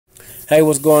Hey,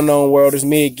 what's going on, world? It's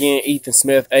me again, Ethan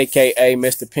Smith, aka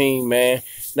Mr. P.I.E.N, man.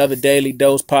 Another daily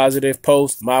dose positive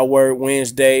post, my word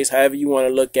Wednesdays, however you want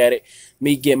to look at it.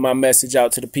 Me getting my message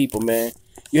out to the people, man.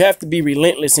 You have to be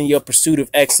relentless in your pursuit of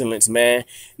excellence, man.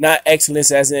 Not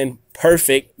excellence as in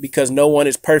perfect, because no one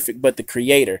is perfect but the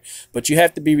creator. But you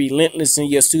have to be relentless in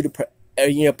your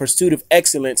pursuit of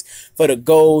excellence for the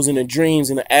goals and the dreams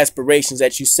and the aspirations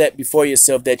that you set before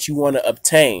yourself that you want to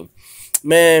obtain.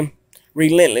 Man,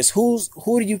 relentless. Who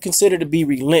do you consider to be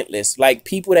relentless? Like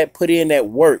people that put in that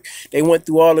work. They went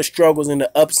through all the struggles and the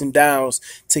ups and downs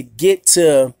to get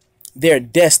to their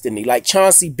destiny. Like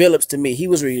Chauncey Billups, to me, he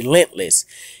was relentless.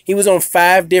 He was on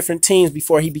 5 different teams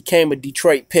before he became a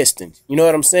Detroit Piston. You know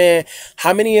what I'm saying?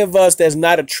 How many of us that's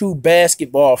not a true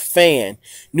basketball fan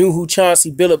knew who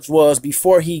Chauncey Billups was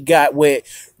before he got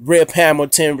with Rip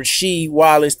Hamilton, Rasheed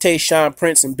Wallace, Tayshaun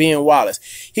Prince, and Ben Wallace?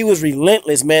 He was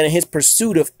relentless, man, in his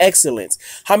pursuit of excellence.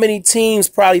 How many teams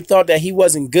probably thought that he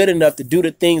wasn't good enough to do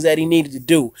the things that he needed to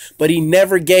do? But he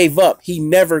never gave up. He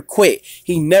never quit.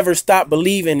 He never stopped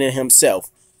believing in himself.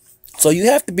 So you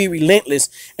have to be relentless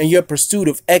in your pursuit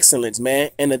of excellence, man,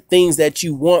 and the things that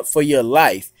you want for your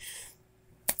life.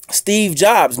 Steve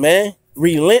Jobs, man,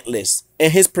 relentless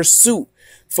in his pursuit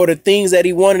for the things that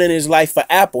he wanted in his life for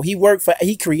Apple.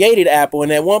 He created Apple,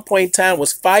 and at one point in time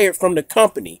was fired from the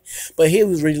company. But he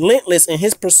was relentless in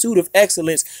his pursuit of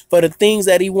excellence for the things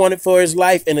that he wanted for his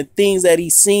life and the things that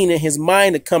he's seen in his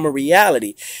mind to come a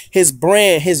reality. His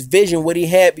brand, his vision, what he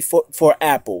had before for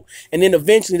Apple. And then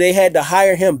eventually they had to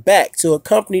hire him back to a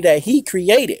company that he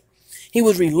created. He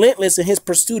was relentless in his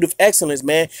pursuit of excellence,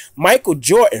 man. Michael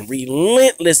Jordan,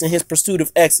 relentless in his pursuit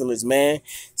of excellence, man.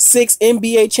 6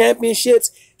 NBA championships,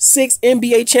 6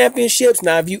 NBA championships.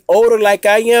 Now, if you older like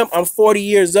I am, I'm 40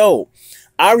 years old.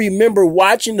 I remember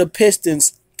watching the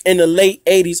Pistons in the late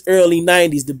 80s, early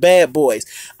 90s, the bad boys.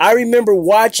 I remember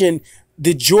watching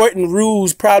the Jordan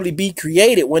rules probably be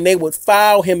created when they would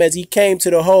foul him as he came to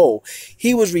the hole.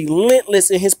 He was relentless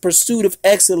in his pursuit of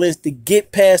excellence to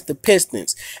get past the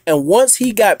Pistons. And once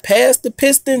he got past the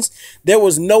Pistons, there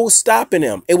was no stopping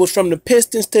him. It was from the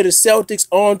Pistons to the Celtics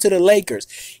on to the Lakers.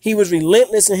 He was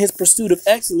relentless in his pursuit of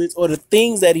excellence or the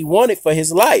things that he wanted for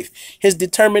his life. His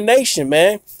determination,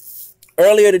 man.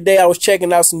 Earlier today, I was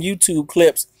checking out some YouTube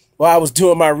clips while I was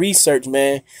doing my research,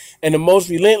 man. And the most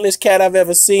relentless cat I've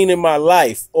ever seen in my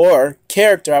life, or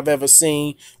character I've ever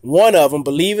seen, one of them,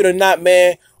 believe it or not,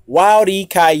 man, Wild E.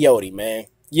 Coyote, man.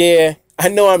 Yeah, I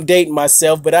know I'm dating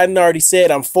myself, but I already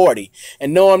said I'm 40.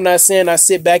 And no, I'm not saying I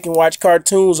sit back and watch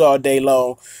cartoons all day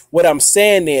long. What I'm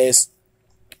saying is,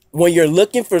 when you're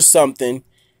looking for something,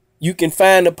 you can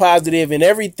find the positive in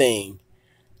everything.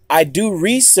 I do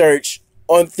research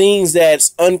on things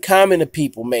that's uncommon to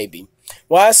people, maybe.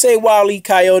 Well, I say Wild E.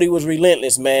 Coyote was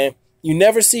relentless, man. You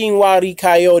never seen Wild E.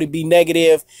 Coyote be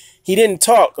negative. He didn't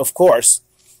talk, of course.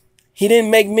 He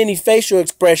didn't make many facial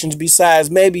expressions besides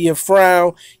maybe a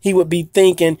frown he would be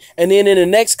thinking. And then in the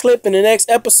next clip, in the next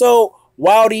episode,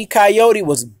 Wild E. Coyote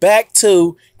was back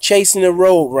to chasing the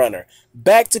road runner.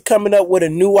 Back to coming up with a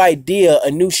new idea,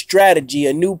 a new strategy,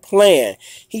 a new plan.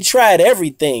 He tried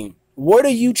everything. What are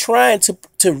you trying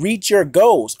to reach your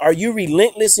goals? Are you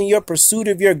relentless in your pursuit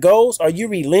of your goals? Are you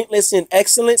relentless in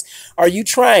excellence? Are you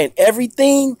trying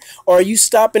everything? Or are you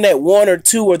stopping at 1 or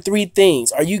 2 or 3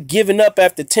 things? Are you giving up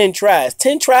after 10 tries?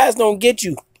 10 tries don't get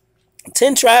you.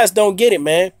 10 tries don't get it,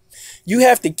 man. You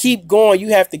have to keep going. You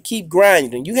have to keep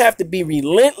grinding. You have to be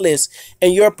relentless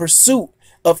in your pursuit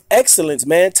of excellence,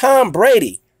 man. Tom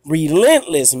Brady,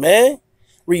 relentless, man.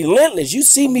 Relentless. You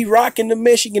see me rocking the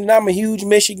Michigan. I'm a huge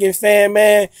Michigan fan,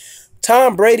 man.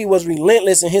 Tom Brady was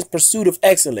relentless in his pursuit of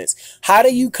excellence. How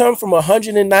do you come from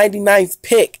 199th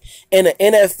pick in an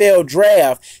NFL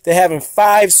draft to having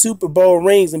 5 Super Bowl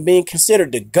rings and being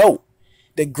considered the GOAT,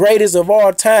 the greatest of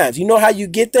all times? You know how you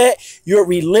get that? You're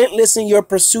relentless in your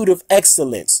pursuit of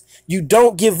excellence. You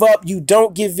don't give up. You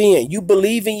don't give in. You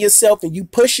believe in yourself and you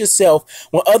push yourself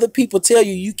when other people tell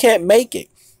you you can't make it.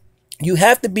 You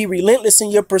have to be relentless in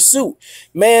your pursuit.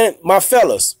 Man, my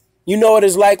fellas, you know what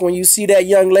it's like when you see that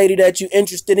young lady that you're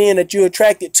interested in, that you're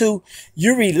attracted to.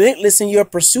 You're relentless in your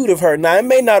pursuit of her. Now, it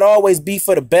may not always be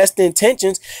for the best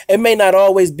intentions. It may not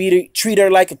always be to treat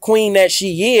her like a queen that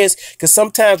she is, because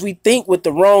sometimes we think with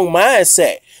the wrong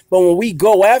mindset. But when we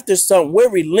go after something, we're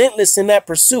relentless in that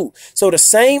pursuit. So the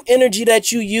same energy that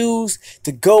you use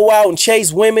to go out and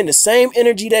chase women, the same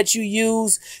energy that you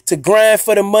use to grind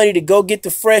for the money, to go get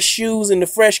the fresh shoes and the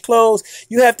fresh clothes,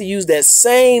 you have to use that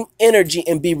same energy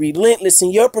and be relentless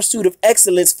in your pursuit of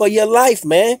excellence for your life,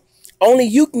 man. Only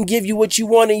you can give you what you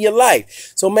want in your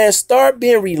life. So, man, start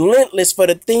being relentless for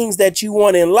the things that you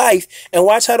want in life and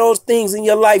watch how those things in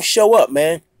your life show up,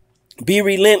 man. Be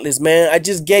relentless, man. I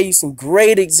just gave you some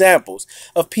great examples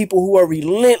of people who are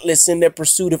relentless in their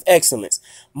pursuit of excellence.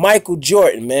 Michael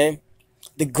Jordan, man,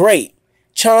 the great.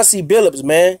 Chauncey Billups,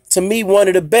 man, to me, one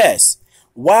of the best.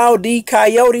 Wild D.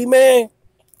 Coyote, man.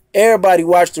 Everybody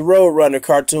watched the Roadrunner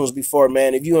cartoons before,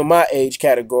 man. If you in my age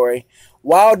category,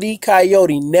 Wild D.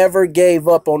 Coyote never gave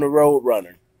up on the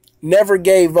Roadrunner. Never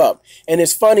gave up. And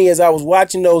it's funny, as I was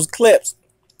watching those clips,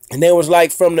 and they was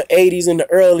like from the 80s and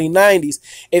the early 90s,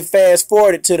 it fast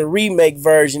forwarded to the remake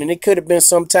version, and it could have been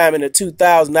sometime in the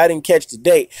 2000s. I didn't catch the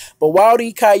date. But Wild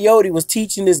D. Coyote was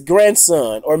teaching his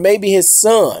grandson, or maybe his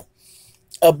son,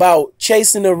 about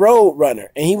chasing the Roadrunner.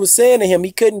 And he was saying to him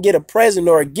he couldn't get a present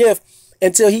or a gift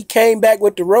until he came back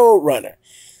with the Roadrunner.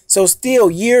 So still,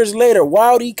 years later,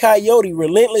 Wild E. Coyote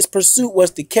relentless pursuit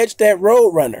was to catch that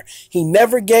Roadrunner. He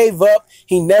never gave up.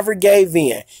 He never gave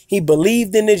in. He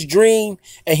believed in his dream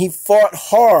and he fought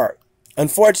hard.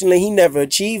 Unfortunately, he never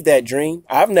achieved that dream.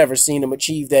 I've never seen him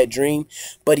achieve that dream,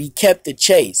 but he kept the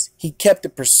chase. He kept the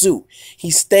pursuit. He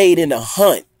stayed in the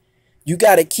hunt. You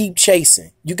got to keep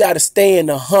chasing. You got to stay in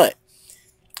the hunt.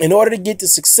 In order to get to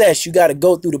success, you got to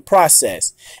go through the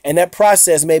process. And that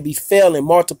process may be failing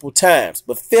multiple times,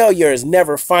 but failure is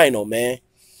never final, man.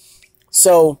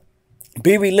 So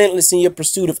be relentless in your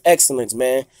pursuit of excellence,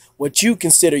 man. What you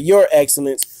consider your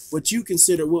excellence, what you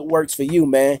consider what works for you,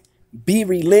 man. Be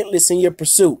relentless in your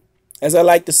pursuit. As I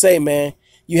like to say, man,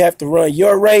 you have to run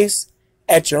your race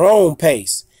at your own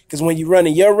pace. Because when you're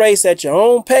running your race at your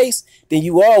own pace, then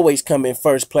you always come in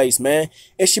first place, man.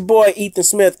 It's your boy, Ethan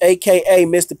Smith, a.k.a.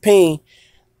 Mr. P.I.E.N.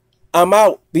 I'm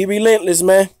out. Be relentless,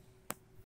 man.